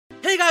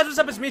guys, what's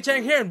up? It's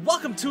Michang here, and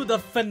welcome to the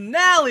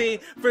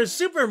finale for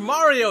Super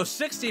Mario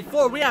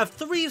 64. We have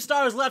 3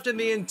 stars left in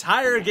the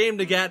entire game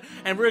to get,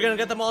 and we're gonna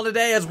get them all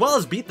today, as well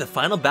as beat the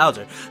final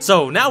Bowser.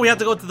 So now we have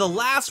to go to the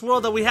last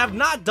world that we have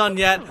not done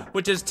yet,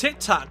 which is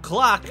Tick-Tock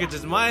Clock, which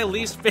is my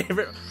least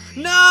favorite.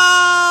 No!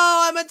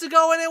 I meant to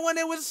go in it when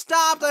it was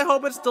stopped. I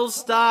hope it's still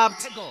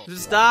stopped. Is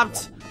it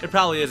stopped? It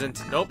probably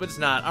isn't. Nope, it's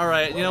not.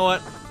 Alright, you know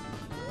what?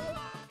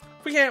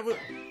 We can't...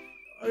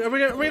 Are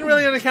we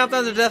really gonna count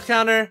down the death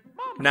counter?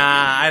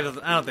 Nah, I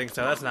don't think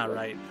so. That's not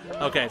right.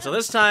 Okay, so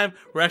this time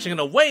we're actually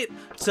gonna wait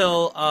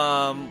till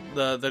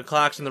the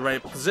clock's in the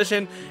right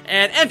position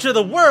and enter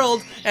the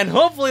world, and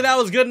hopefully that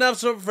was good enough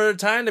for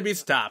time to be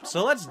stopped.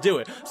 So let's do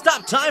it.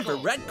 Stop time for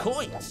red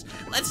coins.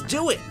 Let's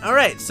do it. All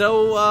right.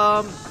 So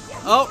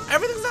oh,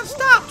 everything's not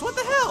stopped. What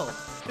the hell?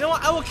 You know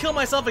what? I will kill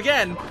myself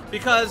again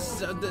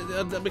because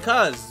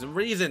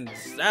reasons.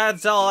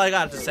 That's all I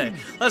got to say.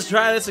 Let's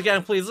try this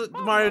again, please.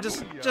 Mario,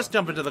 just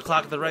jump into the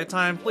clock at the right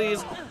time,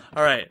 please.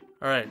 All right.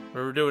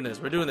 We're doing this.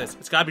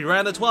 It's gotta be right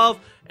on the 12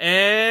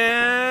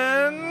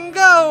 and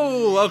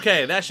go.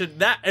 Okay,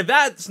 if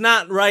that's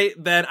not right,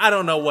 then I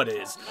don't know what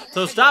is.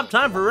 So stop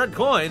time for red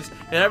coins.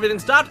 And everything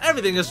stopped.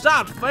 Everything is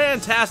stopped.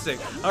 Fantastic.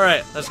 All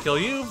right, let's kill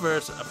you for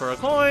a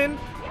coin.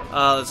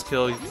 Let's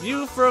kill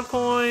you for a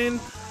coin.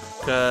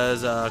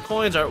 Because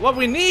coins are what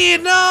we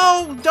need.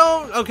 No,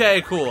 don't.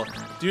 Okay, cool.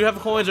 Do you have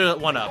coins or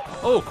 1-up?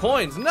 Oh,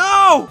 coins.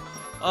 No!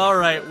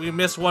 Alright, we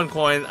missed 1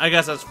 coin. I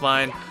guess that's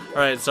fine.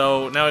 Alright,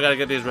 so now we gotta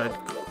get these red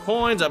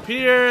coins up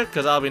here,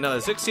 because that'll be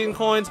another 16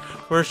 coins.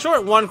 We're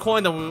short 1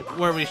 coin than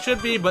where we should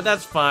be, but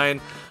that's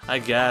fine, I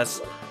guess.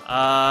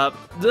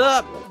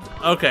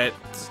 Okay,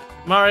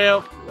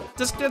 Mario,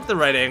 just get the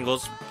right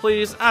angles,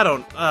 please. I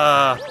don't,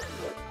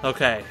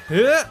 okay.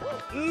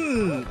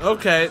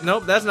 Okay,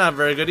 nope, that's not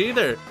very good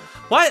either.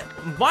 Why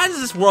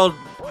does this world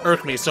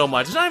irk me so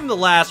much? It's not even the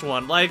last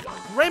one. Like,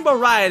 Rainbow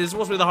Ride is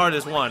supposed to be the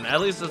hardest one, at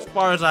least as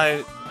far as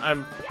I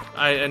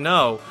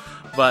know.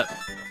 But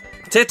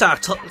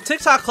Tick-Tock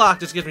Clock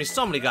just gives me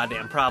so many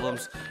goddamn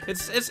problems.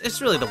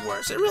 It's really the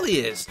worst. It really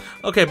is.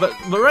 Okay, but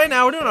right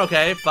now we're doing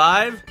okay.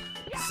 5,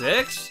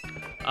 6,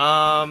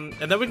 and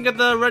then we can get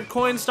the red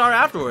coin star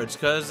afterwards.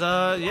 Cause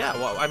yeah,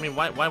 well, I mean,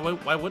 why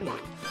wouldn't we?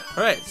 All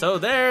right, so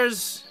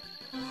there's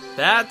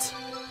that.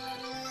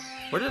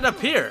 Where did it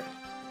appear?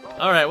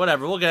 Alright,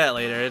 whatever, we'll get it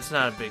later, it's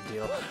not a big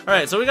deal.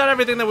 Alright, so we got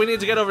everything that we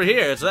need to get over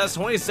here, so that's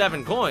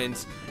 27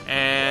 coins.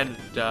 And,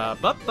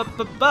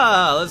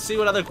 let's see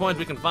what other coins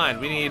we can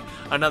find. We need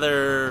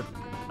another,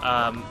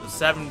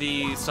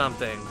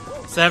 70-something.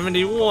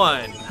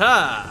 71.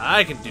 Ha!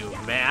 I can do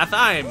math,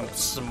 I'm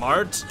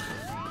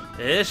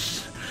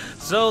smart-ish.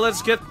 So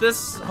let's get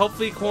this,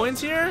 hopefully,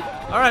 coins here.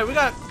 Alright, we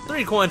got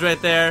 3 coins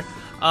right there.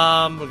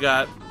 We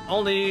got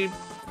only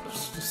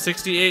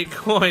 68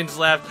 coins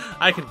left.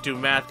 I can do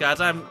math,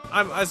 guys.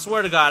 I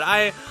swear to God,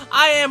 I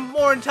am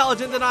more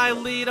intelligent than I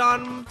lead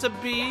on to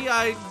be.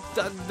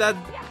 That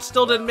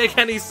still didn't make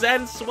any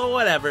sense. Well,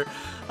 whatever.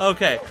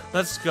 Okay,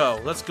 let's go.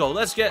 Let's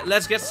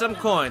get some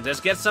coins.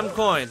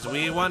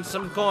 We want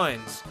some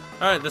coins.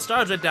 All right, the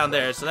star's right down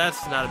there, so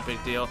that's not a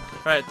big deal.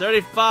 All right,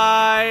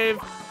 35.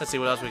 Let's see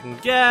what else we can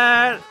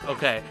get.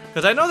 Okay,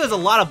 because I know there's a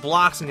lot of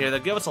blocks in here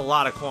that give us a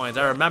lot of coins.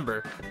 I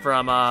remember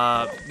from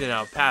you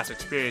know, past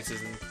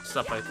experiences and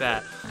stuff like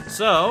that.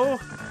 So,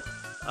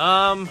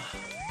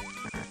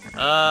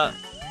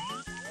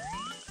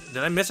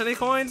 did I miss any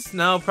coins?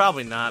 No,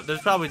 probably not. They're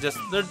probably just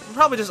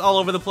all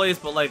over the place,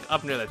 but like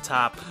up near the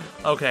top.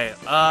 Okay,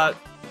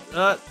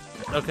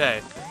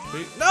 okay.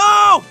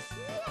 No!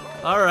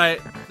 Alright,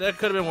 that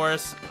could have been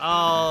worse.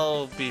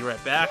 I'll be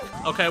right back.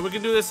 Okay, we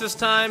can do this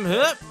time.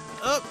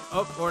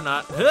 Oh, or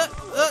not.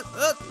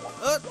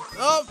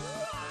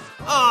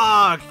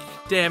 Oh,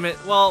 damn it.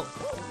 Well,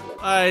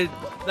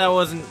 that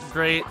wasn't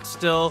great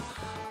still,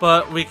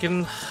 but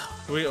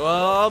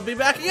I'll be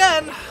back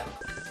again.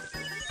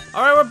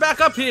 Alright, we're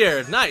back up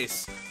here.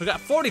 Nice. We got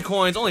 40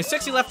 coins, only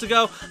 60 left to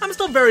go. I'm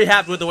still very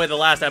happy with the way the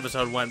last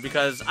episode went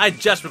because I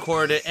just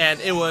recorded it and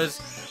it was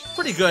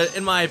pretty good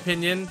in my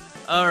opinion.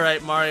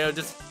 Alright, Mario,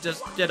 just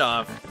get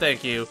off.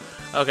 Thank you.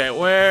 Okay,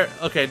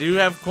 okay, do you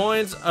have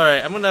coins?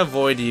 Alright, I'm gonna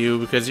avoid you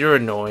because you're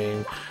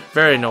annoying.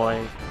 Very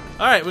annoying.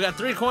 Alright, we got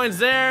 3 coins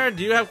there.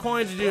 Do you have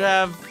coins or do you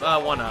have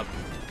 1-up?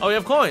 Oh, you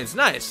have coins.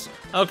 Nice.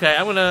 Okay,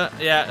 I'm gonna,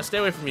 yeah, stay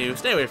away from you.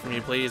 Stay away from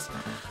you, please.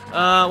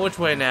 Which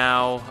way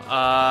now?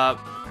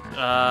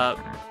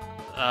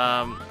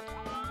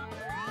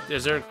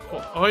 Is there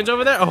coins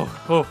over there?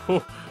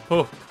 Oh.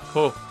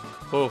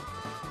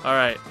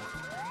 Alright.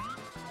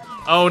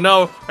 Oh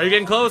no, are you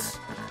getting close?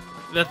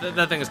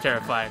 That thing is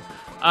terrifying.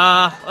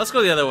 Let's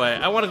go the other way.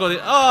 I want to go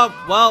oh,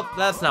 well,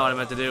 that's not what I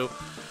meant to do.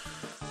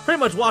 Pretty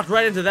much walked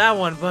right into that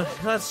one, but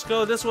let's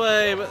go this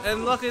way.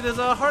 And luckily there's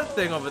a heart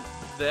thing over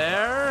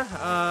there.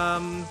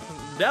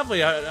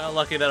 Definitely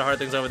lucky that a heart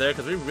thing's over there,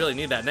 because we really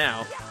need that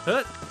now.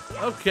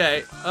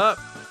 Okay,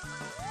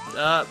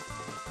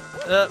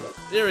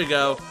 here we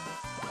go.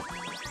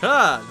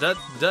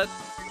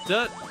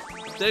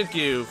 Thank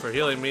you for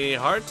healing me,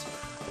 heart.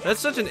 That's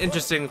such an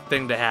interesting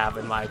thing to have,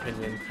 in my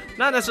opinion.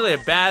 Not necessarily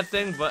a bad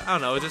thing, but I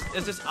don't know,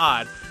 it's just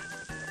odd.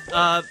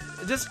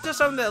 Just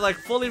something that like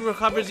fully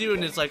recovers you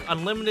and it's like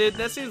unlimited.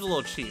 That seems a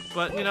little cheap,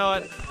 but you know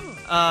what?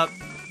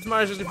 It's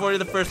Mario 64,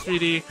 the first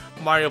 3D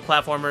Mario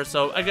platformer,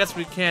 so I guess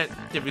we can't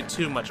give you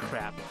too much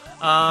crap.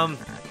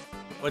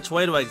 Which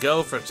way do I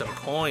go for some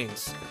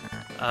coins?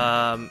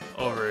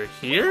 Over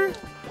here?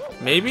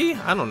 Maybe?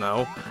 I don't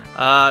know.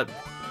 I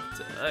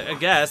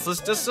guess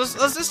let's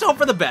just hope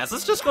for the best.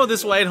 Let's just go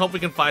this way and hope we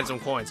can find some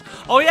coins.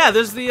 Oh yeah,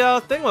 there's the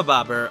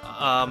thingamabobber.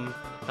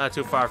 Not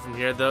too far from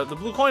here. The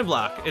blue coin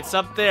block. It's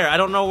up there. I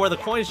don't know where the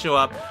coins show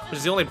up, which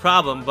is the only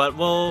problem. But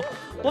we'll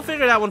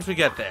figure it out once we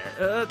get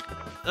there.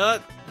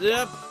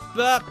 Yep.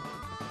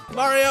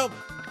 Mario.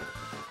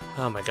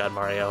 Oh my God,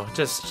 Mario.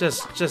 Just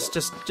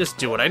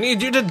do what I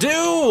need you to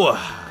do.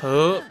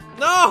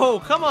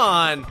 No, come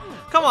on.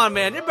 Come on,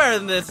 man. You're better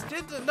than this.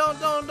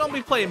 Don't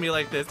be playing me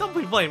like this. Don't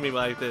be playing me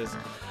like this.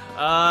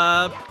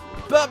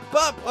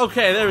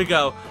 Okay, there we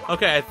go.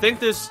 Okay, I think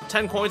there's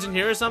 10 coins in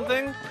here or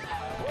something.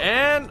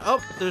 And, oh,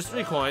 there's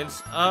 3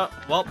 coins.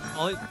 Well,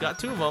 only got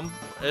 2 of them.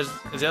 Is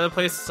the other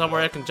place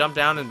somewhere I can jump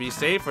down and be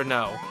safe, or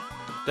no?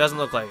 Doesn't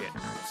look like it.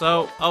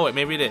 So, oh wait,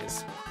 maybe it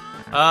is.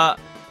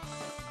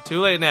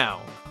 Too late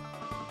now.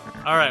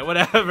 Alright,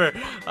 whatever.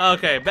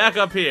 Okay, back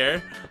up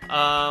here.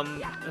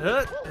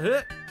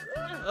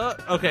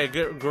 Okay,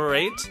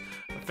 great.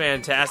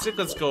 Fantastic.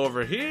 Let's go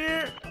over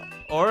here.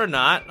 Or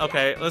not.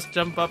 Okay, let's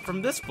jump up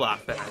from this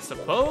block then, I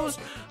suppose.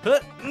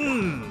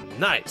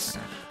 Nice.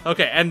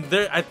 Okay, and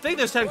I think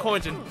there's 10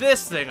 coins in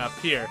this thing up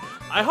here.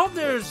 I hope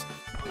there's...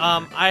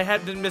 I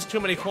didn't miss too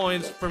many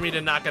coins for me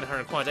to not get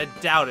 100 coins. I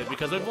doubt it,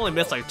 because we've only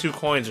missed like 2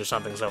 coins or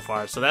something so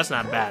far, so that's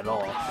not bad at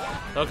all.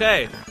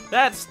 Okay,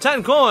 that's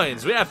 10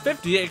 coins. We have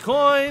 58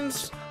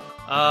 coins.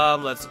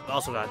 Let's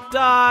also not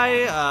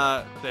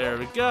die. There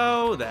we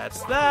go.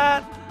 That's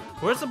that.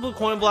 Where's the blue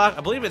coin block?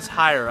 I believe it's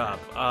higher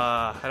up.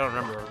 I don't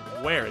remember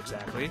where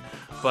exactly,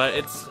 but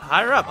it's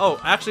higher up. Oh,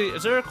 actually,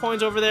 is there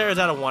coins over there? Or is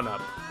that a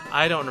 1-up?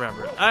 I don't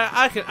remember.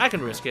 I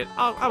can risk it.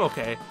 I'm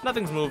okay.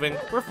 Nothing's moving.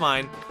 We're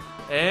fine.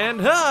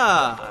 And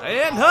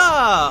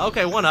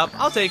okay, 1-up.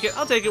 I'll take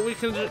it. We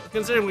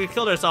considering we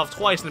killed ourselves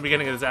twice in the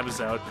beginning of this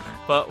episode,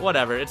 but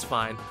whatever. It's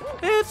fine.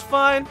 It's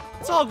fine.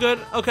 It's all good.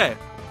 Okay.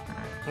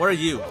 Where are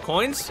you?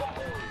 Coins?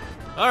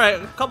 All right,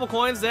 a couple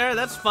coins there.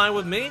 That's fine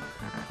with me.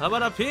 How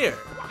about up here?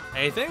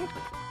 Anything?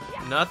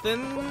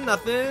 Nothing.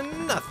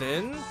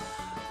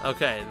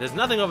 Okay, there's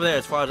nothing over there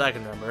as far as I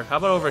can remember. How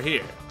about over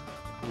here?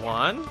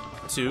 1,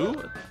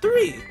 2,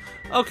 3.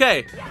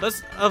 Okay,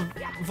 let's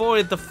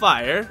avoid the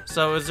fire.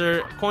 So is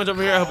there coins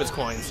over here? I hope it's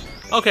coins.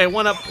 Okay,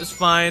 1-up is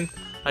fine,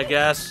 I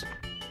guess.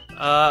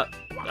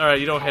 Alright,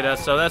 you don't hit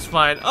us, so that's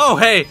fine. Oh,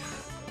 hey!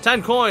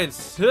 10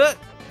 coins!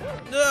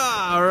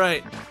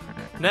 Alright.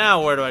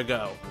 Now, where do I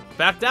go?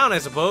 Back down, I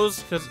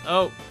suppose, because,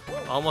 oh,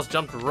 almost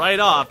jumped right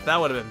off. That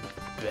would have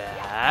been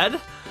bad.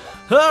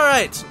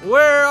 Alright,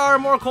 where are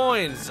more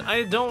coins?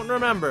 I don't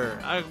remember.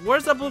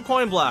 Where's that blue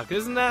coin block?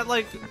 Isn't that,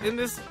 like, in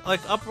this, like,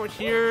 up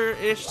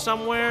here-ish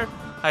somewhere?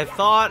 I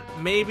thought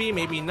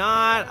maybe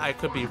not. I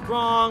could be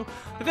wrong.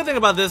 The good thing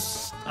about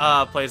this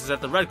place is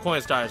that the red coin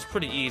star is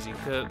pretty easy,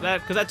 because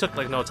that took,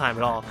 like, no time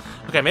at all.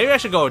 Okay, maybe I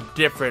should go a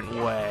different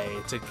way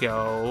to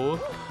go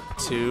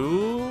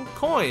to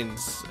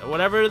coins,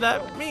 whatever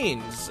that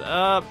means.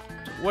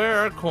 Where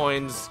are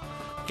coins?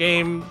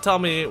 Game, tell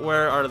me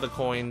where are the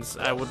coins.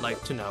 I would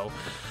like to know.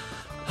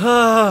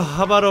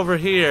 How about over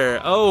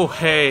here? Oh,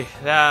 hey,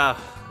 that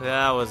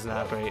was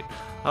not great.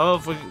 How about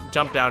if we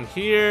jump down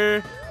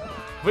here?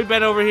 Have we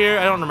been over here?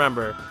 I don't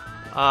remember.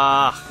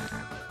 Oh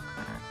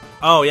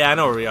yeah, I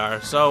know where we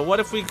are. So what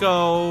if we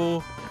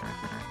go?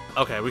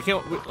 Okay, we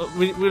can't.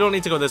 We don't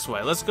need to go this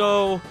way. Let's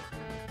go.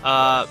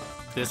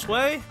 This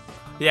way?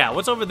 Yeah,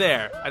 what's over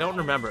there? I don't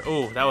remember.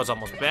 Ooh, that was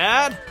almost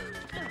bad.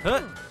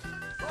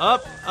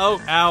 Up.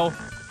 Oh, ow.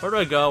 Where do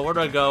I go? Where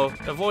do I go?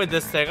 Avoid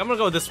this thing. I'm gonna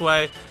go this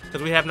way,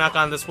 because we have not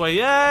gone this way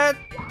yet.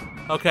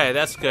 Okay,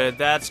 that's good.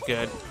 That's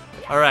good.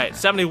 Alright,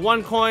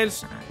 71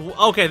 coins.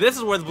 Okay, this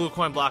is where the blue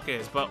coin block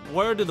is, but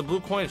where do the blue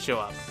coins show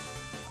up?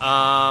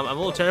 I'm a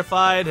little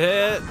terrified.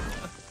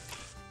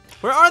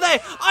 Where are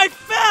they? I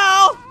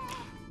fell!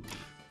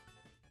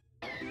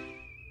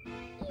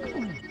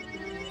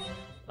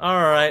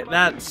 Alright,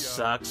 that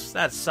sucks.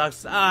 That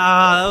sucks.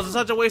 Ah, that was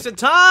such a waste of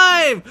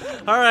time!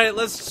 Alright,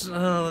 let's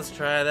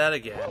try that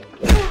again.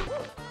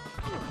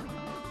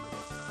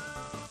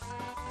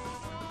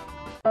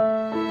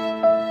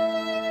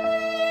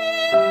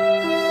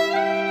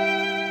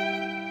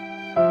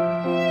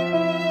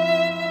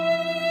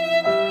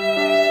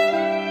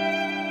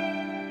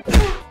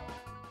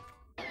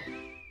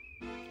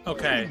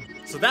 Okay,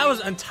 so that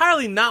was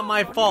entirely not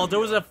my fault. There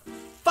was a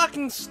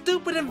fucking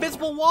stupid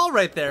invisible wall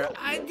right there.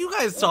 You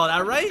guys saw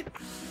that, right?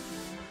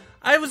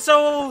 I was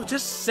so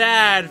just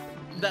sad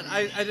that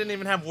I didn't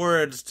even have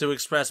words to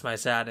express my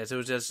sadness. It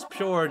was just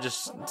pure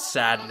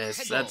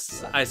sadness.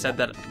 I said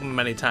that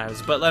many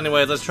times. But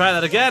anyway, let's try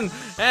that again,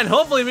 and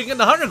hopefully we get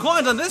 100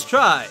 coins on this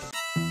try.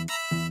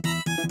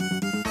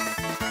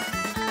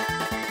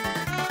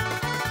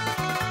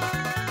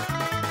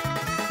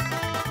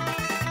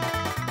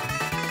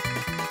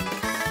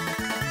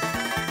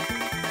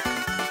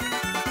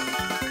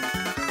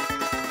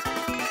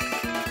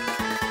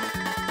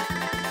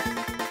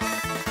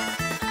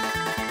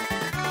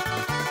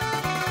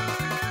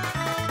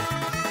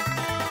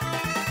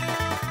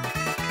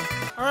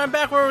 I'm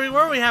back where we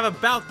were. We have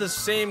about the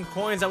same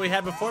coins that we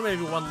had before,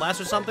 maybe one less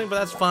or something, but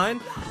that's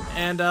fine.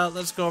 And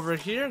let's go over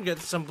here and get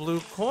some blue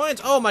coins.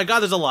 Oh my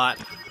god, there's a lot.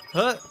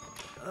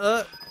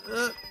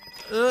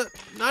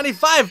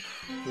 95.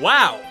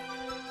 Wow.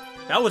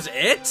 That was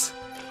it?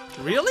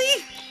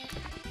 Really?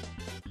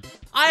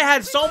 I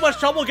had so much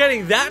trouble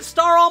getting that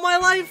star all my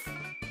life?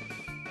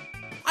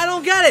 I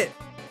don't get it.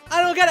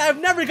 I don't get it. I've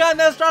never gotten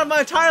that star in my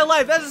entire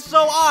life. That is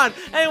so odd.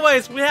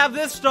 Anyways, we have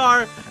this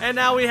star, and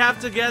now we have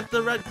to get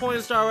the red coin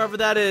star, wherever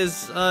that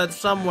is. It's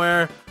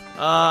somewhere.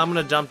 I'm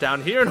gonna jump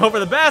down here and hope for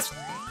the best.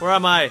 Where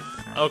am I?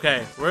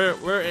 Okay,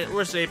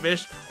 we're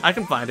safe-ish. I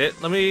can find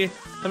it. Let me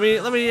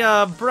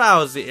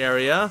browse the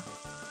area.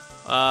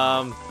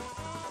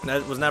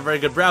 That was not very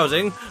good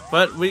browsing,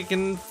 but we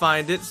can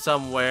find it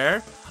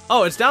somewhere.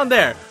 Oh, it's down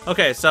there.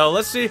 Okay, so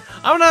let's see.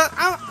 You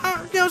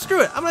know,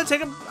 screw it. I'm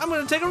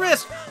gonna take a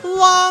risk.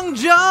 Long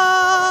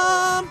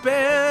jump,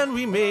 and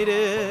we made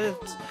it.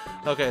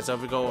 Okay, so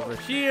if we go over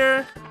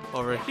here,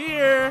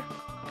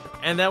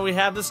 and then we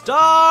have the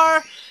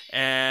star,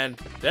 and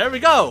there we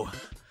go.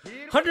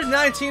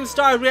 119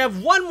 stars. We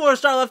have one more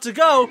star left to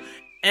go,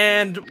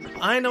 and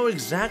I know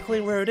exactly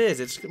where it is.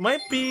 It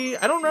might be,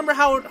 I don't remember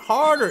how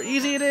hard or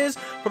easy it is,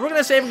 but we're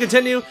gonna save and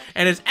continue,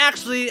 and it's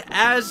actually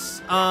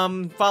as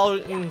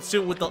following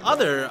suit with the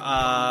other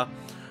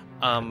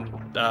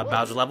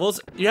Bowser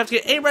levels. You have to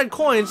get 8 red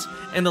coins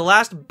in the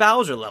last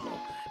Bowser level.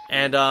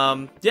 And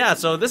yeah,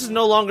 so this is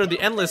no longer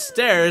the endless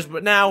stairs,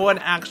 but now an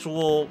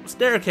actual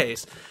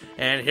staircase.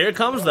 And here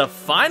comes the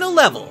final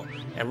level.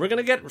 And we're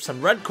gonna get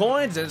some red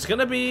coins, and it's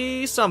gonna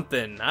be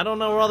something. I don't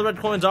know where all the red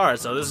coins are,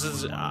 so this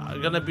is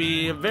gonna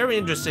be a very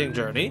interesting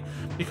journey.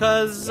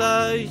 Because,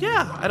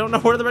 yeah, I don't know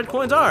where the red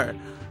coins are.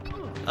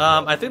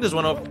 I think there's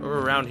one over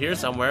around here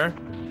somewhere.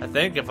 I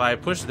think if I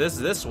push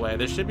this way,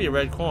 there should be a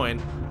red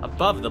coin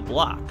above the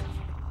block.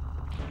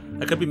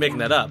 I could be making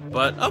that up,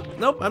 but, oh,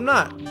 nope, I'm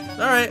not.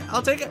 Alright,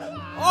 I'll take it.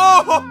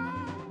 Oh!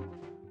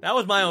 That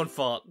was my own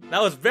fault.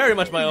 That was very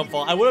much my own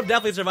fault. I would have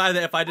definitely survived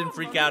it if I didn't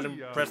freak out and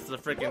press the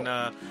freaking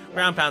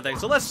ground pound thing.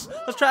 So let's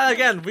try that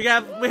again. We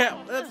have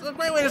that's a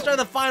great way to start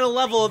the final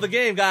level of the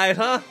game, guys,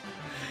 huh?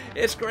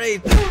 It's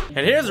great.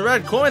 And here's a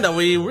red coin that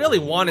we really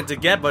wanted to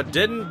get, but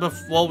didn't.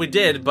 Well, we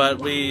did, but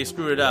we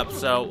screwed it up.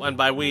 So, and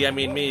by we, I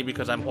mean me,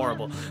 because I'm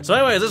horrible. So,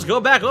 anyways, let's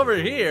go back over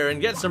here and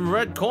get some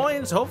red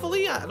coins.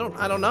 Hopefully, I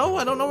don't know.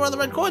 I don't know where the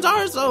red coins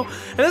are. So,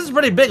 and this is a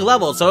pretty big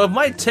level, so it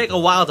might take a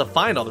while to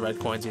find all the red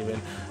coins,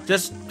 even.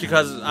 Just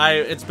because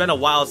it's been a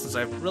while since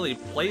I've really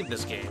played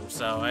this game.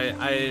 So,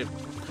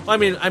 I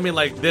mean,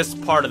 like this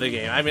part of the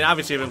game. I mean,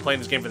 obviously, I've been playing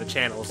this game for the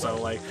channel, so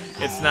like,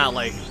 it's not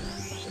like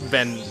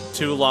been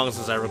too long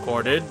since I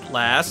recorded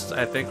last.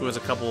 I think it was a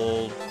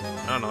couple,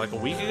 I don't know, like a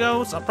week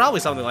ago? So probably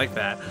something like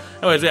that.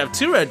 Anyways, we have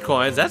 2 red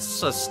coins.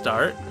 That's a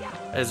start.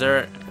 Is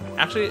there,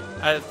 actually,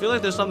 I feel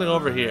like there's something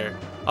over here.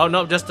 Oh,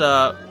 no, that's just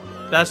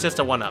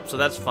a 1-up, so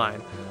that's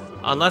fine.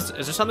 Unless,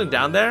 is there something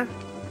down there?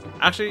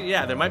 Actually,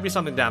 yeah, there might be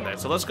something down there.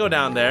 So let's go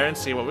down there and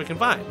see what we can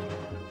find.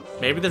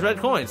 Maybe there's red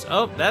coins.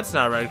 Oh, that's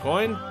not a red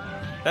coin.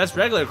 That's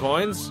regular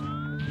coins.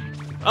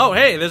 Oh,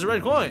 hey, there's a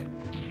red coin.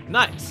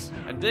 Nice.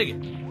 I dig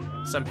it.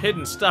 Some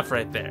hidden stuff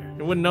right there.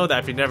 You wouldn't know that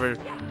if you never...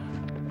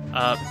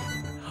 I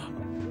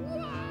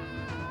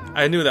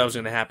knew that was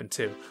going to happen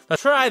too.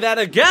 Let's try that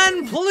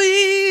again,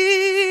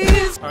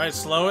 please! Alright,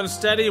 slow and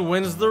steady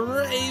wins the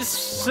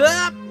race.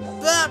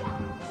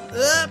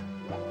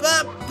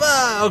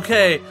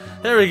 Okay,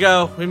 there we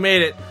go. We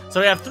made it. So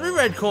we have 3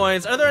 red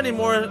coins. Are there any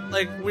more,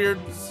 like, weird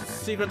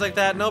secrets like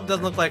that? Nope,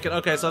 doesn't look like it.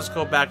 Okay, so let's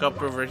go back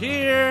up over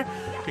here.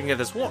 We can get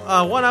this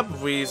 1-up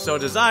if we so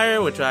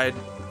desire, which I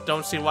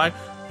don't see why.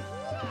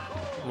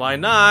 Why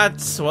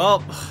not?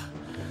 Well,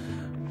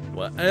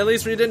 at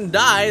least we didn't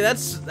die.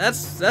 That's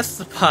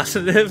the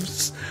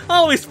positives.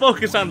 Always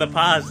focus on the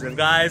positive,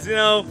 guys. You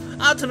know,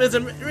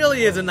 optimism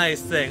really is a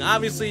nice thing.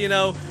 Obviously, you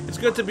know, it's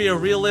good to be a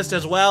realist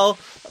as well,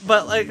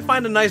 but like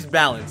find a nice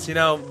balance, you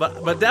know.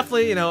 But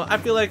definitely, you know, I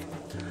feel like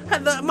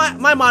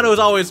my motto is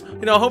always,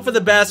 you know, hope for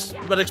the best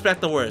but expect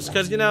the worst,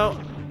 because you know.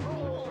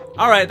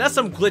 Alright, that's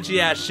some glitchy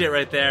ass shit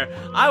right there.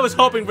 I was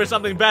hoping for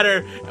something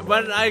better,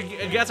 but I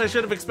guess I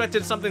should have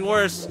expected something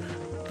worse.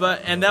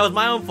 And that was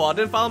my own fault. I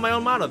didn't follow my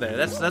own motto there.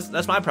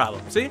 That's my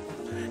problem. See?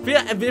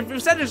 If you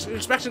set your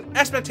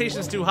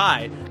expectations too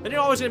high, then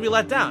you're always going to be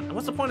let down. And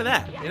what's the point of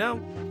that? You know?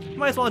 You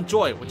might as well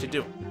enjoy what you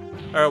do.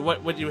 Or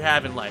what you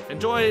have in life.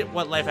 Enjoy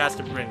what life has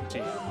to bring to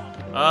you.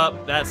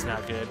 That's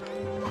not good.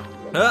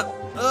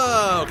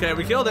 Okay,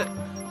 we killed it.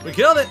 We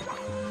killed it.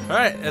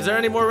 Alright, is there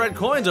any more red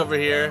coins over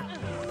here?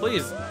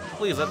 Please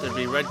let there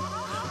be red.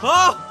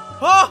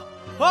 Oh!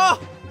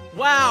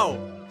 Wow!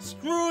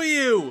 Screw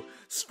you!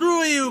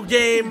 Screw you,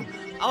 game!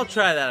 I'll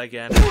try that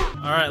again.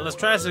 Alright, let's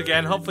try this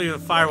again. Hopefully the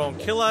fire won't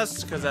kill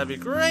us, because that'd be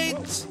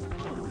great.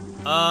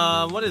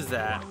 What is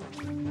that?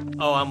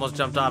 Oh, I almost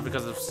jumped off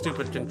because of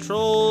stupid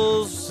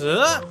controls.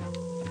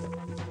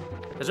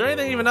 Is there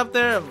anything even up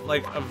there,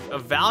 like,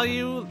 of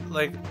value?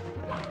 Like,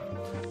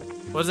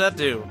 what does that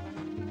do?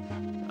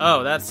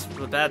 Oh, that's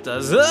what that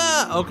does.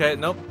 Okay,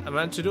 nope. I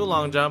meant to do a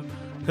long jump.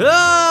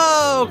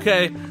 Oh,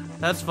 okay,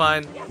 that's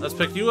fine. Let's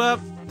pick you up,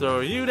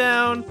 throw you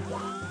down.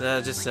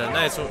 Just a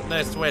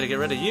nice way to get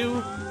rid of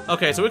you.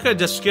 Okay, so we could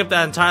just skip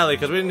that entirely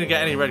because we didn't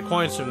get any red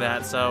coins from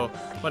that, so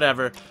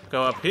whatever.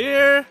 Go up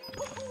here,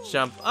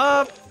 jump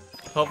up,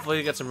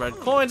 hopefully get some red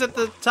coins at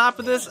the top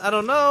of this. I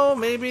don't know,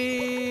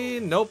 maybe,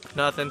 nope,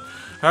 nothing.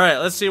 All right,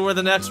 let's see where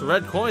the next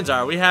red coins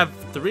are. We have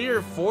 3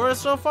 or 4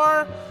 so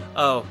far.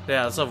 Oh,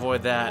 yeah, let's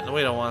avoid that.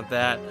 We don't want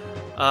that.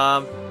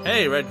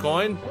 Hey, red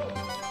coin.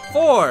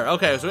 4,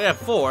 okay, so we have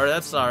 4,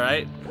 that's all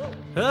right.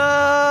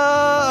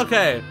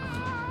 Okay.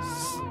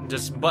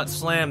 Just butt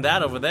slam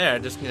that over there.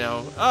 Just, you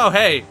know. Oh,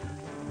 hey.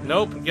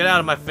 Nope. Get out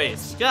of my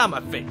face. Get out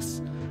of my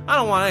face. I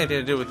don't want anything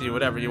to do with you,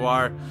 whatever you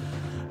are.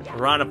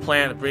 Piranha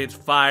plant that breathes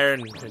fire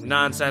and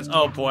nonsense.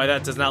 Oh, boy.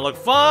 That does not look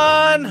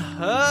fun.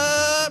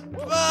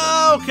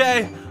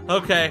 Okay.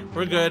 Okay.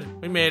 We're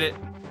good. We made it.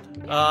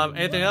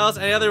 Anything else?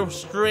 Any other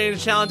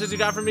strange challenges you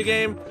got from me,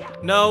 game?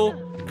 No?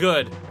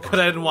 Good. Because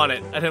I didn't want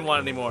it. I didn't want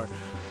it anymore.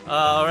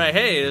 Alright.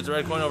 Hey, there's a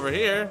red coin over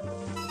here.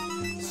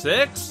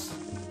 6.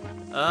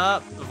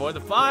 Avoid the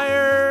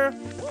fire.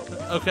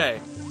 Okay,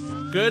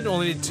 good.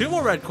 Only need 2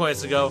 more red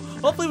coins to go.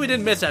 Hopefully we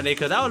didn't miss any,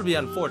 because that would be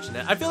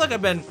unfortunate. I feel like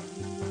I've been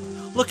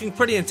looking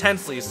pretty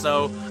intensely,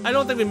 so I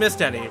don't think we missed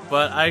any,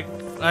 but I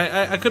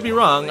could be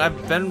wrong.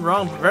 I've been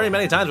wrong very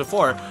many times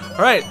before.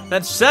 Alright,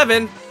 that's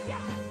 7.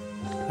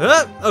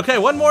 Okay,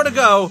 1 more to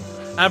go.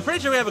 I'm pretty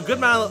sure we have a good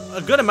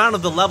amount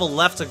of the level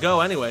left to go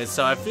anyway,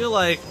 so I feel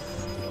like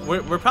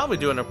we're probably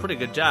doing a pretty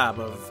good job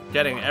of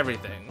getting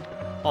everything.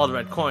 All the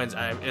red coins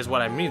is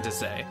what I mean to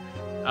say.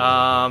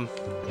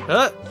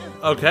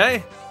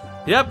 Okay.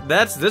 Yep,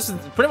 this is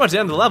pretty much the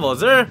end of the level. Is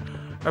there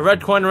a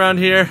red coin around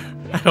here?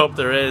 I hope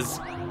there is.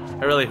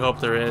 I really hope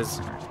there is.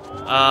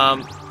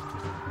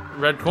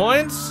 Red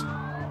coins?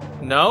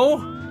 No?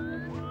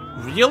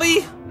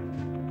 Really?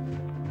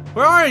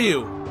 Where are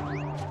you?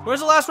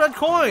 Where's the last red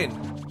coin?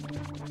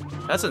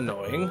 That's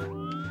annoying.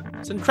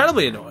 It's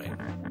incredibly annoying.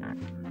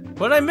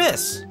 What did I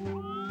miss?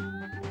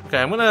 Okay,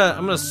 I'm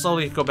gonna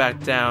slowly go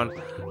back down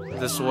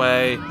this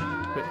way.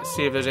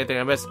 See if there's anything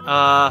I missed.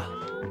 God,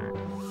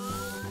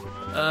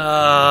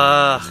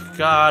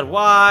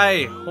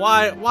 why?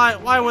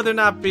 Why would there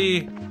not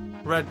be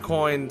red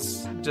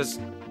coins?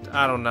 Just,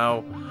 I don't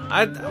know.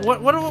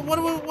 What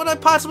would I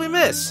possibly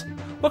miss?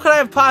 What could I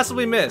have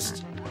possibly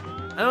missed?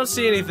 I don't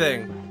see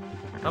anything.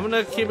 I'm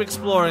gonna keep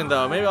exploring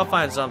though. Maybe I'll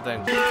find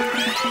something.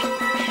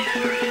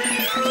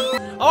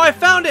 Oh, I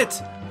found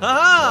it!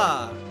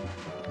 Haha!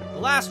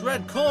 Last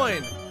red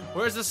coin.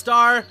 Where's the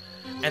star?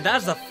 And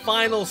that's the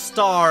final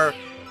star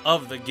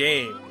of the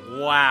game.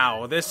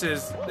 Wow, this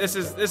is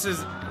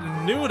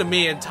new to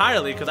me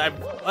entirely, because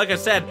like I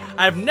said,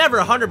 I've never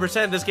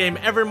 100%ed this game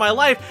ever in my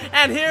life,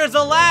 and here's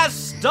the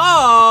last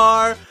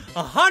star.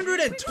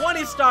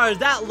 120 stars.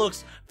 That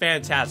looks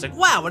fantastic.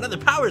 Wow, another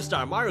power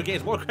star. Mario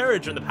gains more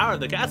courage from the power of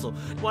the castle.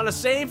 You want to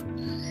save?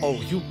 Oh,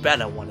 you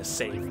better want to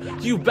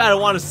save. You better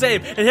want to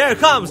save. And here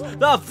comes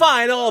the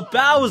final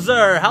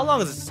Bowser. How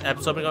long is this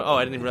episode been going? Oh,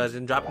 I didn't even realize I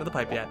didn't drop into the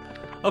pipe yet.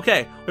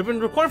 Okay, we've been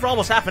recording for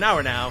almost half an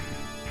hour now,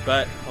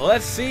 but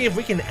let's see if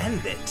we can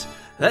end it.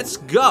 Let's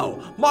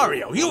go.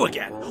 Mario, you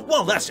again?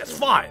 Well, that's just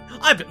fine.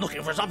 I've been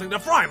looking for something to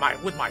fry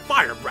with my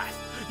fire breath.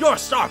 Your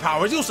star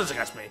power is useless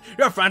against me.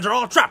 Your friends are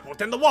all trapped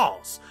within the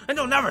walls, and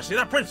you'll never see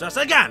that princess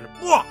again.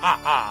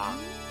 Mwahaha.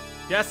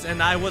 Yes,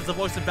 and I was the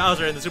voice of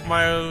Bowser in the Super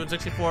Mario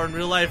 64 in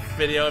real life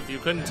video, if you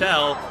couldn't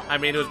tell. I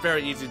mean, it was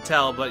very easy to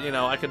tell, but, you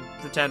know, I could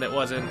pretend it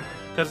wasn't,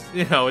 because,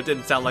 you know, it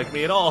didn't sound like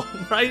me at all,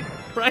 right?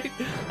 Right?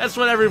 That's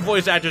what every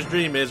voice actor's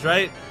dream is,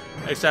 right?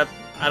 Except,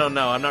 I don't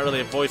know, I'm not really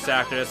a voice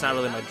actor, that's not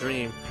really my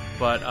dream,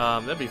 but,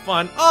 that'd be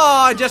fun. Oh,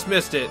 I just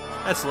missed it.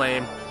 That's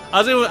lame.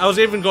 I was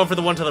even going for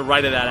the one to the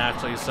right of that,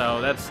 actually, so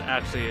that's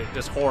actually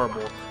just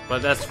horrible,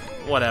 but that's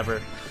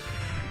whatever.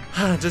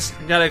 Just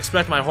gotta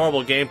expect my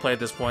horrible gameplay at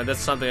this point. That's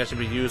something I should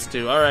be used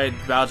to. Alright,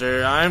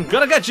 Bowser, I'm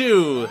gonna get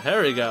you!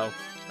 There we go.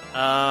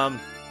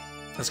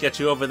 Let's get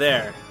you over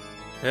there.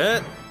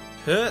 So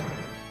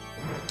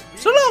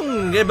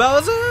long,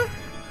 Bowser!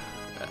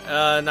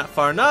 Not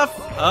far enough.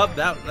 Oh,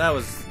 that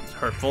was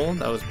hurtful.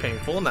 That was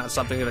painful. Not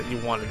something that you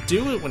want to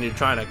do when you're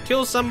trying to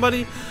kill somebody.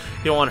 You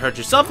don't want to hurt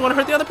yourself, you want to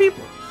hurt the other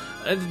people.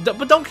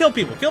 But don't kill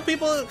people. Killing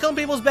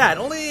people is bad.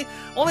 Only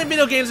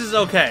video games is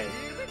okay.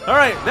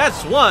 Alright,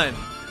 that's one.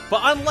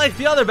 But unlike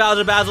the other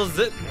Bowser battles,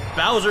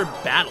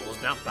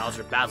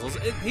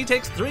 he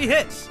takes 3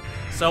 hits.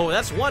 So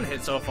that's 1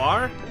 hit so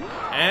far.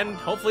 And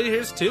hopefully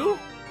here's 2?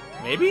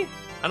 Maybe?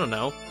 I don't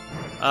know.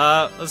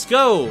 Let's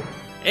go.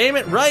 Aim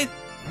it right.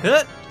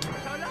 Hit.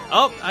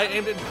 Oh, I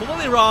aimed it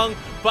completely wrong,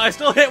 but I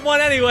still hit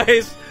 1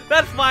 anyways.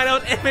 That's fine. I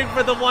was aiming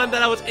for the one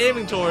that I was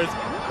aiming towards.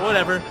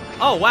 Whatever.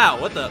 Oh, wow.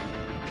 What the?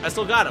 I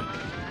still got him.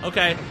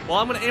 Okay. Well,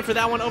 I'm going to aim for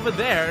that one over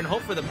there and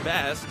hope for the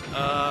best.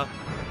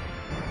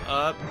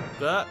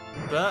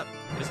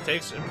 This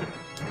takes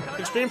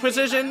extreme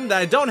precision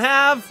that I don't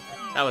have.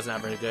 That was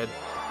not very good.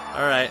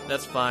 Alright,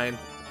 that's fine.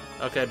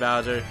 Okay,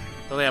 Bowser.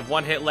 We only have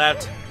 1 hit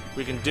left.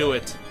 We can do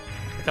it.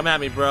 Come at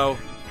me, bro.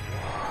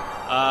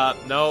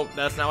 No,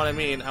 that's not what I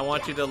mean. I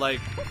want you to,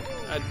 like,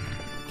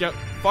 get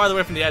farther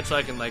away from the edge so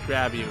I can, like,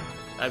 grab you.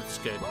 That's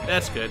good.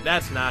 That's good.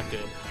 That's not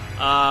good.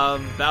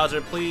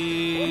 Bowser,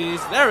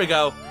 please. There we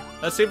go.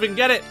 Let's see if we can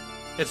get it.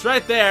 It's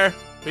right there.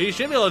 But you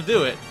should be able to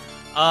do it.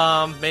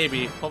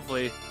 Maybe.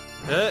 Hopefully.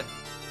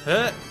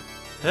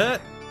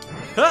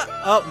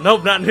 Oh,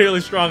 nope, not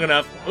nearly strong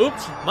enough.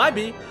 Oops, might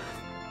be.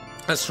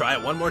 Let's try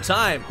it one more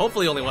time.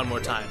 Hopefully only one more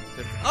time.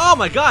 Oh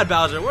my god,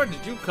 Bowser, where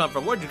did you come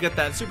from? Where did you get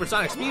that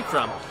supersonic speed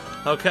from?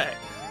 Okay.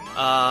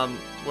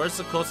 Where's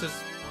the closest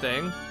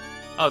thing?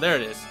 Oh, there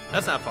it is.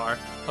 That's not far.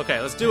 Okay,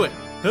 let's do it.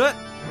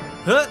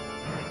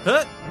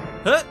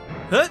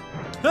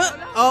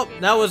 Oh,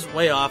 that was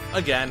way off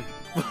again.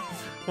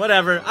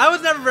 Whatever. I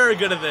was never very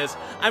good at this.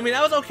 I mean,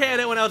 I was okay at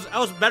it when I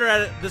was better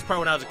at it this part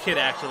when I was a kid,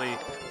 actually.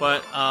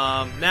 But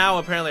now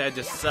apparently I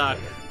just suck.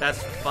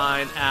 That's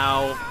fine.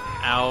 Ow.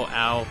 Ow.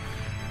 Ow.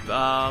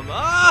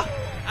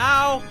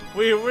 Ow.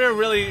 We're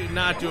really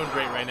not doing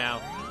great right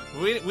now.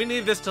 We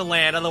need this to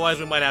land, otherwise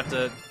we might have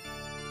to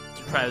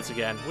try this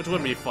again, which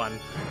wouldn't be fun.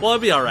 Well,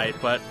 it'd be all right,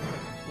 but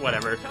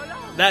whatever.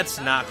 That's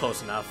not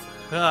close enough.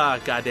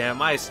 Goddamn.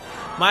 My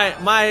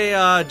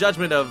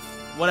judgment of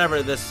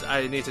whatever this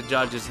I need to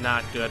judge is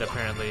not good.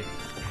 Apparently,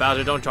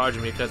 Bowser, don't charge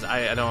me because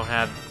I don't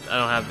have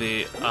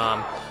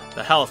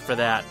the health for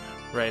that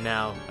right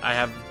now. I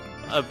have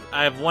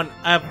one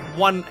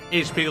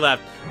HP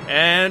left,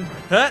 and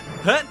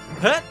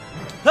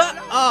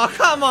oh,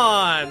 come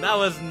on, that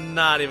was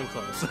not even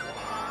close.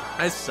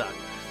 I suck.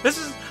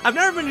 I've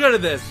never been good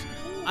at this.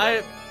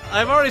 I've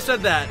already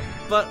said that,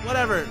 but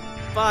whatever.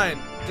 Fine.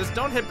 Just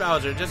don't hit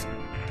Bowser. Just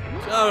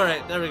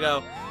alright, there we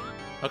go.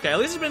 Okay, at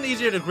least it's been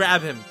easier to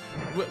grab him.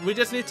 We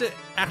just need to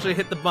actually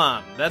hit the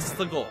bomb. That's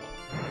the goal.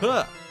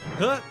 Come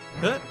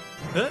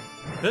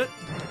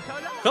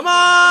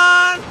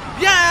on!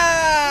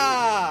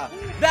 Yeah!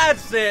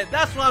 That's it.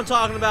 That's what I'm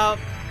talking about.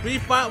 We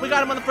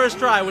got him on the first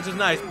try, which is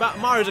nice.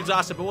 Mario's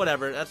exhausted, but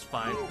whatever. That's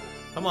fine.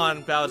 Come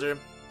on, Bowser.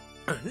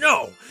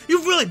 No!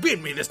 You've really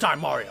beaten me this time,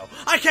 Mario.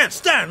 I can't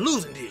stand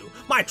losing to you.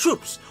 My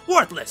troops,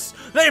 worthless.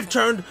 They've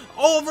turned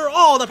over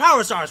all the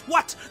Power Stars.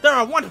 What? There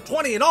are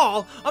 120 in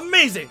all?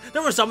 Amazing.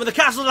 There were some of the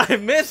castles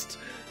I've missed.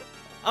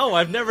 Oh,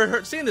 I've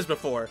never seen this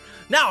before.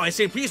 Now I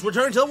see peace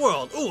return to the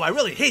world. Ooh, I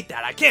really hate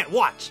that. I can't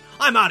watch.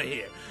 I'm out of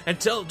here.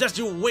 Just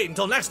you wait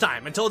until next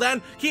time. Until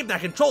then, keep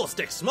that control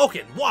stick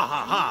smoking.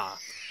 Wahaha.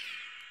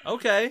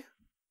 Okay.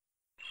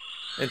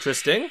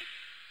 Interesting.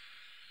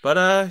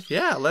 But,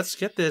 yeah, let's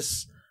get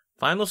this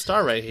final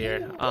star right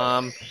here.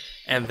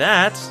 And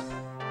that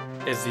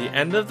is the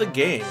end of the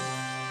game.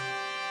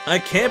 I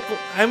can't.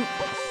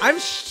 I'm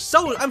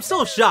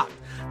so shocked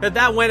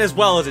that went as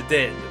well as it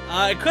did.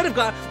 It could have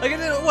gone, like,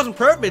 it wasn't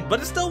perfect,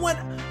 but it still went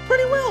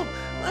pretty well.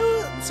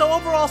 So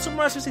overall, Super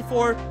Mario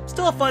 64,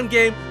 still a fun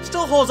game,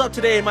 still holds up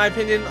today in my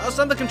opinion.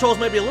 Some of the controls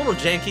might be a little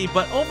janky,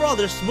 but overall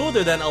they're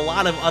smoother than a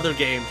lot of other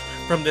games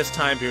from this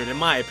time period in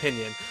my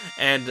opinion.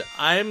 And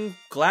I'm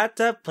glad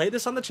to play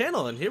this on the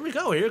channel, and here we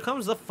go, here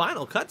comes the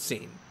final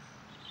cutscene.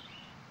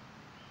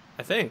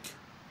 I think.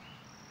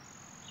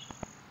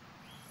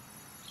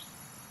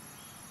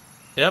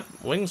 Yep,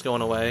 wings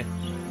going away.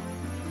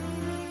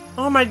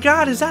 Oh my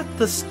god, is that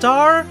the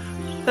star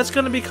that's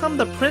gonna become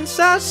the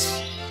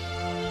princess?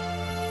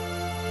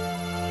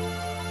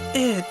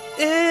 It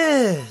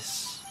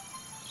is!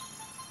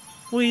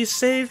 We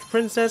saved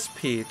Princess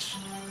Peach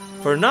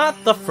for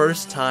not the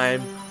first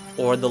time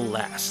or the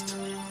last.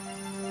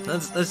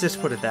 Let's just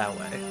put it that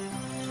way.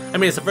 I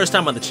mean, it's the first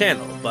time on the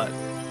channel, but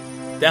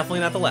definitely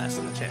not the last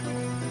on the channel.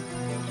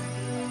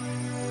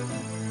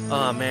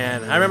 Oh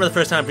man, I remember the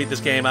first time I beat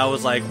this game, I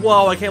was like,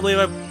 whoa, I can't believe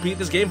I beat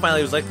this game finally.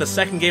 It was like the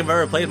second game I've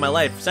ever played in my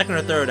life. Second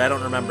or third, I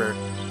don't remember.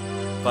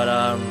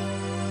 But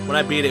when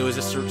I beat it, it was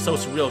just so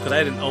surreal because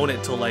I didn't own it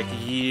until like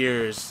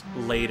years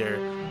later.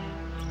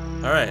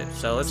 Alright,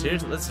 so let's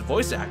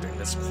voice acting.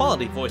 That's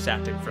quality voice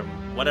acting from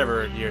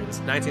whatever year. It's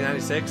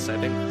 1996, I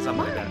think,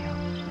 something like that.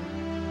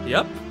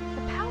 Yep.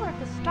 The power of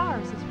the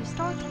stars is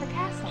restored to the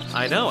castle.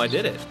 I know, I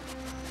did it.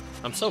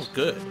 I'm so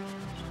good.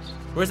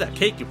 Where's that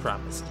cake you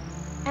promised?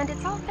 And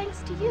it's all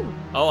thanks to you.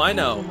 Oh, I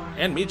know.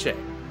 And Michang.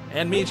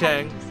 And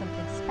Michang. Do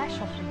something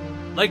special for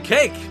you. Like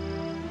cake!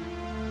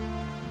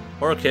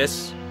 Or a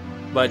kiss.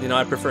 But, you know,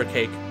 I prefer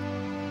cake.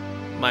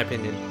 My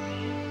opinion.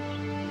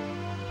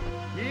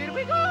 Here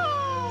we go!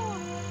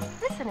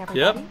 Listen, everybody.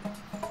 Yep.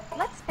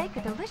 Let's bake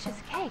a delicious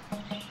cake.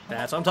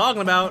 That's what I'm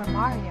talking about. For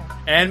Mario.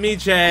 And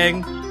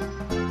Michang.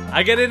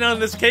 I get in on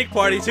this cake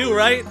party too,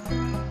 right?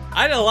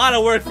 I did a lot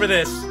of work for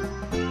this.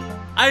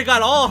 I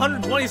got all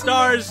 120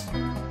 stars.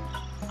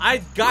 I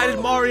guided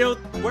Mario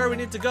where we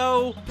need to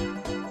go.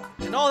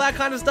 And all that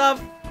kind of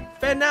stuff.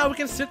 And now we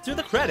can sit through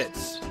the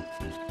credits.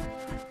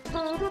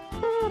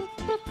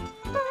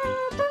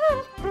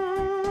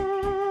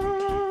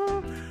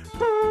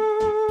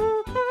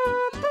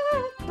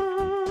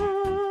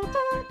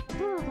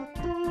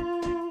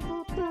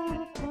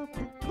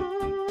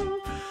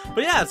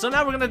 But yeah, so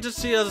now we're gonna just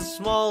see a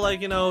small,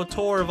 like, you know,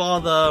 tour of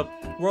all the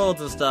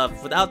worlds and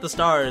stuff without the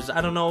stars. I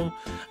don't know.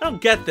 I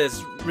don't get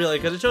this really,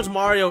 because it shows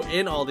Mario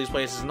in all these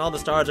places, and all the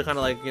stars are kind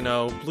of like, you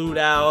know, blued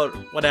out,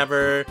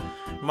 whatever.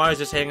 Mario's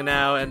just hanging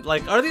out, and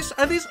like, are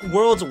these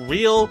worlds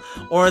real,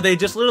 or are they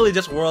just literally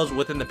just worlds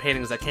within the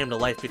paintings that came to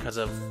life because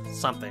of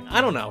something? I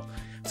don't know.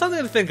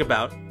 Something to think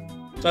about.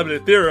 Something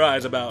to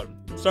theorize about.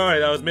 Sorry,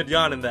 that was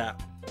mid-yawn in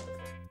that.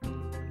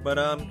 But,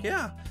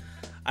 yeah.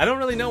 I don't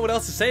really know what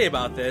else to say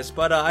about this,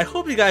 but I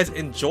hope you guys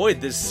enjoyed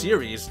this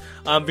series,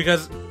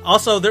 because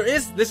also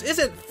this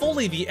isn't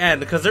fully the end,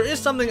 because there is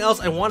something else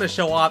I want to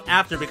show off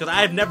after, because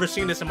I've never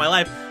seen this in my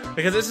life,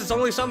 because this is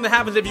only something that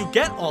happens if you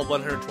get all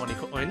 120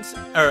 coins,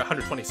 or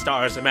 120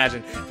 stars.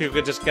 Imagine if you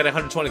could just get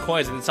 120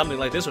 coins and something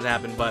like this would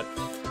happen. But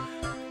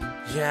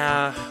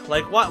yeah,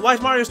 like, why is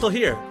Mario still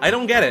here? I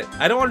don't get it.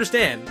 I don't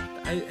understand.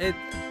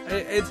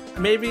 It's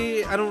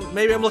maybe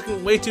I'm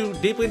looking way too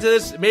deeply into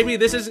this. Maybe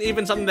this isn't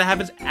even something that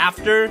happens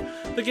after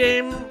the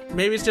game.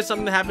 Maybe it's just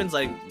something that happens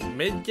like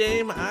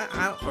mid-game,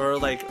 or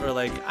like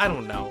I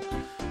don't know.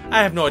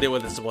 I have no idea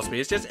what this is supposed to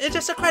be. It's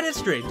just a credit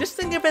screen. Just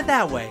think of it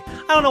that way.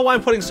 I don't know why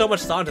I'm putting so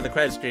much thought into the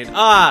credit screen.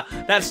 Ah,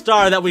 that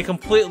star that we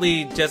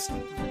completely just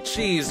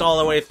cheesed all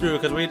the way through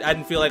because I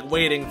didn't feel like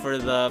waiting for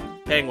the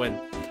penguin.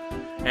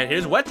 And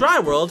here's Wet Dry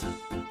World.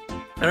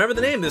 I remember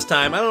the name this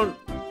time.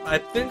 I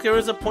think there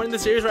was a point in the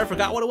series where I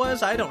forgot what it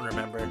was. I don't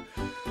remember.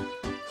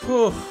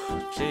 Whew,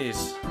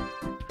 jeez.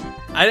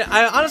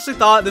 I honestly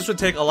thought this would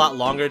take a lot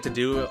longer to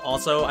do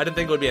also. I didn't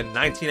think it would be a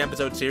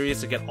 19-episode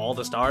series to get all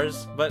the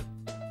stars, but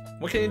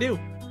what can you do?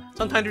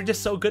 Sometimes you're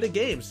just so good at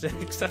games,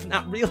 except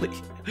not really.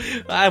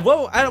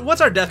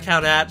 What's our death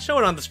count at? Show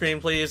it on the screen,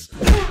 please.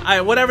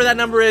 Whatever that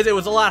number is, it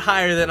was a lot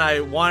higher than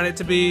I wanted it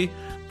to be,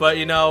 but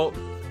you know,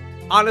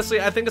 honestly,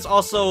 I think it's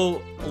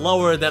also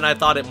lower than I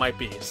thought it might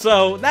be.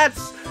 So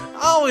that's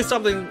always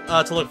something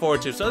to look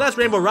forward to. So that's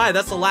Rainbow Ride.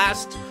 That's the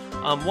last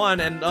one.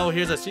 And oh,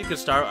 here's a secret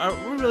star. Are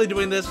we really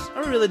doing this?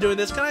 Are we really doing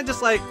this? Can I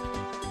just like...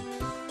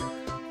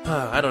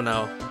 I don't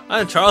know.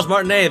 Charles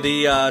Martinet,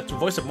 the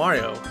voice of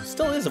Mario.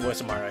 Still is the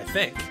voice of Mario, I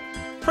think.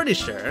 Pretty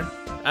sure.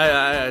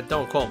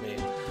 Don't quote me.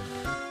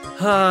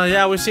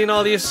 Yeah, we've seen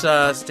all these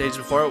stages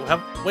before.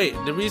 Wait,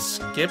 did we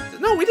skip?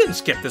 No, we didn't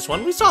skip this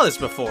one. We saw this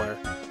before.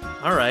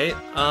 Alright.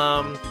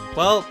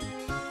 Well,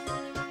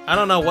 I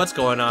don't know what's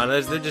going on.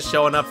 They're just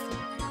showing up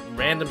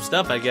random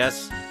stuff, I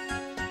guess.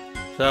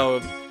 So,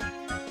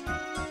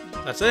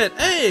 that's it.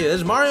 Hey,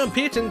 there's Mario and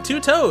Peach and two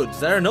Toads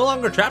that are no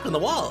longer trapped in the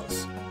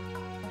walls.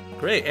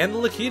 Great, and the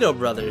Lakido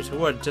brothers,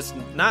 who are just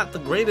not the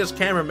greatest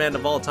cameramen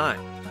of all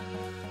time.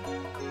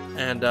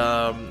 And,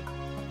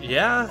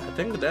 yeah, I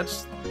think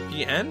that's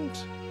the end.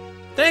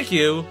 Thank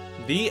you,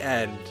 the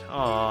end.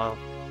 Aw,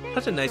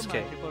 such a nice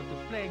cake.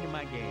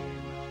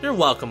 You're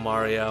welcome,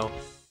 Mario.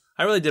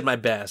 I really did my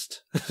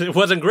best. It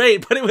wasn't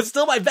great, but it was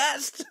still my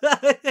best.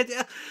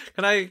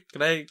 Can I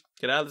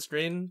get out of the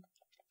screen?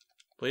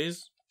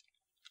 Please?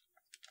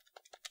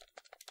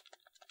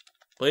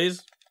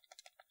 Please?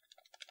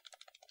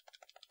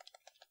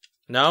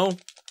 No?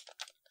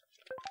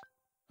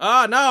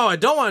 Oh, no, I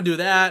don't want to do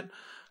that.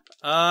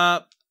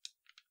 Now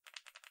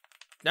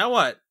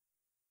what?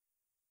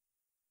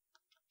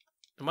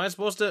 Am I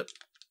supposed to...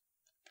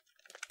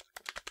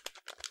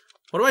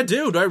 What do I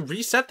do? Do I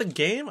reset the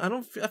game? I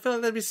feel like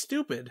that'd be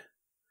stupid.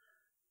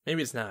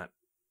 Maybe it's not.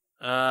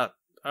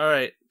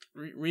 Alright.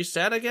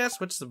 Reset, I guess?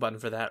 What's the button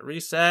for that?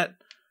 Reset.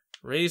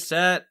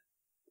 Reset.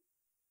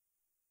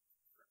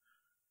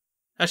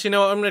 Actually,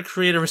 no, I'm going to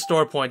create a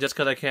restore point just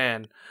because I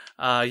can.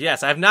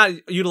 Yes, I have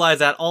not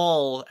utilized that at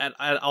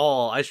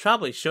all. I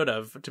probably should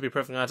have, to be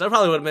perfectly honest. I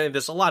probably would have made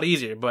this a lot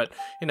easier, but,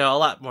 you know, a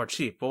lot more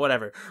cheap, but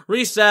whatever.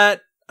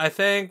 Reset, I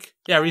think.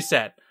 Yeah,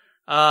 reset.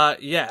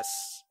 Yes.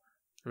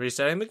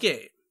 Resetting the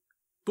game.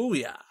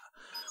 Booyah.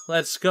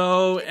 Let's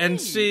go and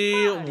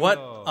see what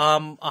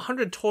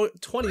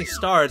 120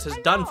 stars has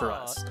done for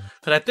us.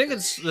 Because I think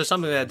there's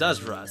something that it does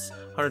for us.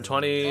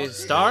 120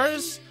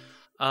 stars?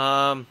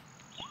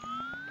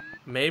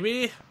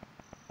 Maybe?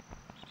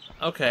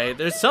 Okay,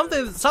 there's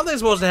something's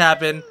supposed to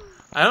happen.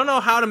 I don't know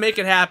how to make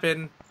it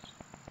happen.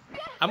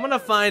 I'm gonna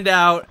find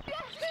out.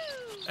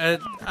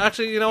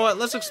 Actually, you know what?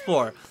 Let's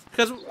explore.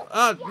 Because,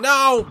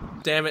 no!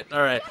 Damn it.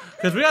 Alright.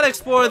 Because we gotta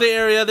explore the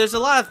area. There's a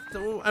lot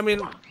of, I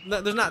mean,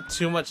 there's not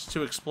too much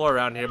to explore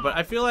around here, but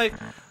I feel like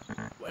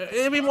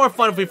it'd be more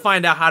fun if we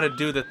find out how to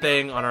do the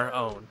thing on our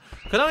own.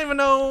 Because I don't even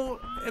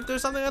know if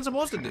there's something I'm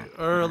supposed to do.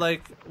 Or,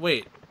 like,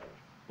 wait.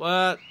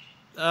 What?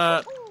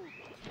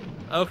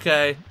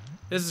 Okay.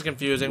 This is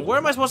confusing. Where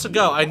am I supposed to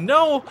go? I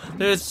know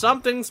there's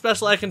something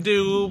special I can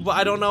do, but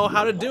I don't know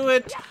how to do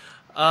it.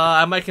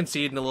 I might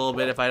concede in a little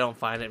bit if I don't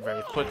find it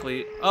very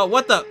quickly. Oh,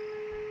 what the?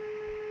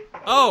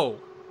 Oh.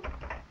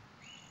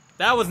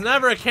 That was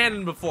never a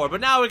cannon before,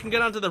 but now we can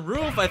get onto the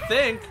roof, I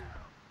think.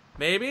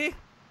 Maybe?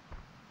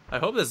 I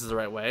hope this is the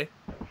right way.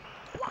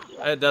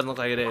 It doesn't look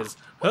like it is.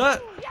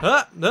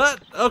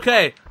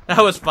 Okay, that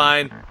was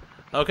fine.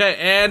 Okay,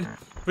 and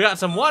we got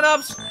some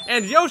one-ups,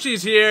 and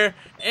Yoshi's here,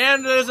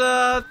 and there's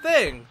a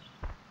thing.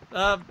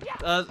 That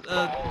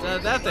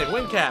thing,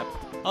 wind cap.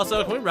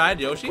 Also, can we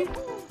ride Yoshi?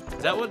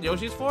 Is that what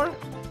Yoshi's for?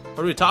 Or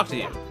do we talk to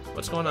you?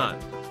 What's going on?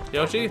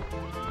 Yoshi?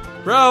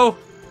 Bro!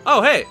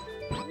 Oh, hey!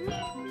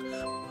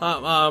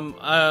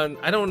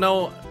 I don't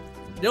know.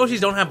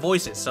 Yoshis don't have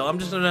voices, so I'm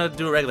just gonna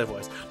do a regular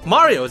voice.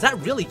 Mario, is that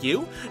really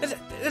you?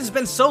 It's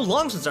been so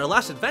long since our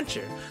last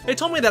adventure. They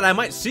told me that I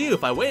might see you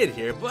if I waited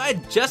here, but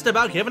I'd just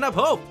about given up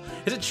hope.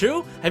 Is it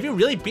true? Have you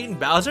really beaten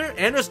Bowser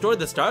and restored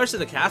the stars to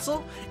the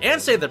castle?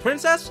 And saved the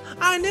princess?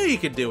 I knew you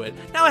could do it.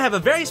 Now I have a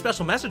very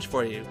special message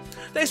for you.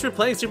 Thanks for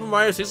playing Super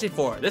Mario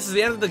 64. This is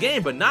the end of the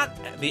game, but not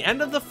the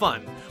end of the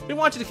fun. We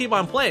want you to keep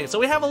on playing, so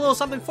we have a little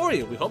something for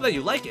you. We hope that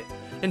you like it.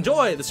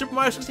 Enjoy the Super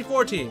Mario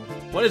 64 team.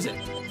 What is it?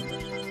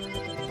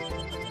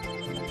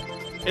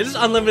 Is this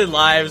unlimited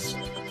lives?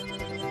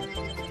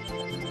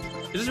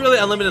 Is this really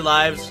unlimited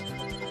lives?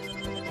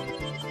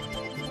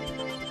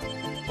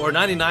 Or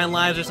 99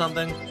 lives or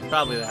something?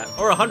 Probably that.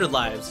 Or 100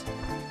 lives.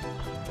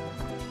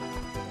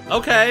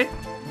 Okay.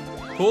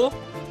 Cool.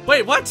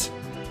 Wait, what?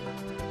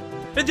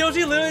 Did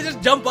Yoshi literally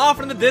just jump off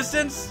in the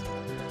distance?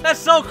 That's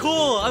so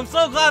cool. I'm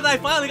so glad that I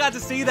finally got to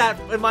see that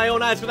in my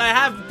own eyes, because I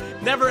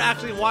have never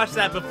actually watched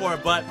that before.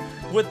 But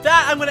with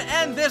that, I'm going to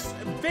end this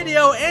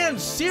video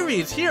and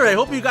series here. I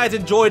hope you guys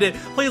enjoyed it.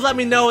 Please let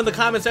me know in the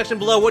comment section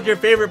below what your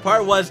favorite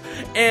part was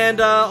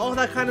and all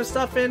that kind of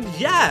stuff. And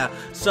yeah,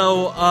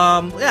 so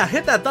yeah,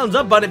 hit that thumbs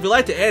up button if you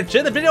liked it and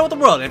share the video with the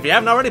world. And if you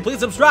haven't already, please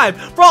subscribe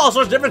for all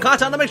sorts of different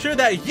content to make sure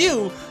that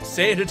you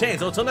stay entertained.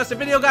 So until next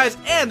video, guys,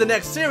 and the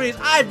next series,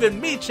 I've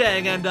been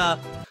Michang, and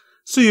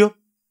see you.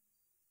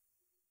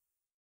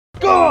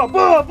 Go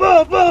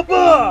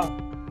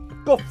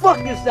fuck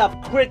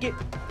yourself, Cricket,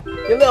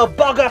 you little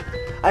bugger.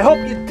 I hope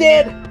you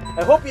did.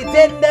 I hope you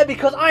didn't,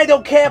 because I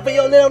don't care for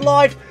your little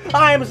life.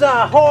 I'm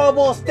a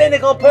horrible,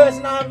 cynical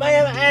person. I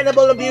am an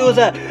animal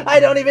abuser.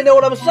 I don't even know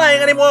what I'm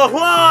saying anymore.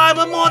 Whoa, I'm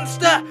a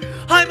monster.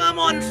 I'm a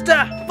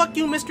monster. Fuck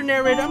you, Mr.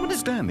 Narrator. I'm gonna...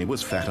 Stanley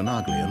was fat and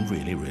ugly and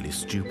really, really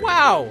stupid.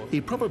 Wow.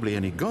 He probably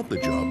only got the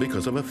job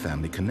because of a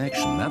family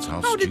connection. That's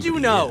how stupid did you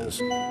he know? is.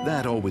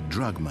 That or with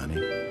drug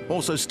money.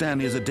 Also,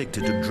 Stanley is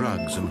addicted to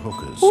drugs and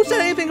hookers. Who said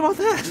anything about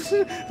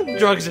that?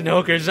 Drugs and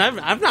hookers.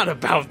 I'm not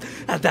about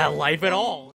that life at all.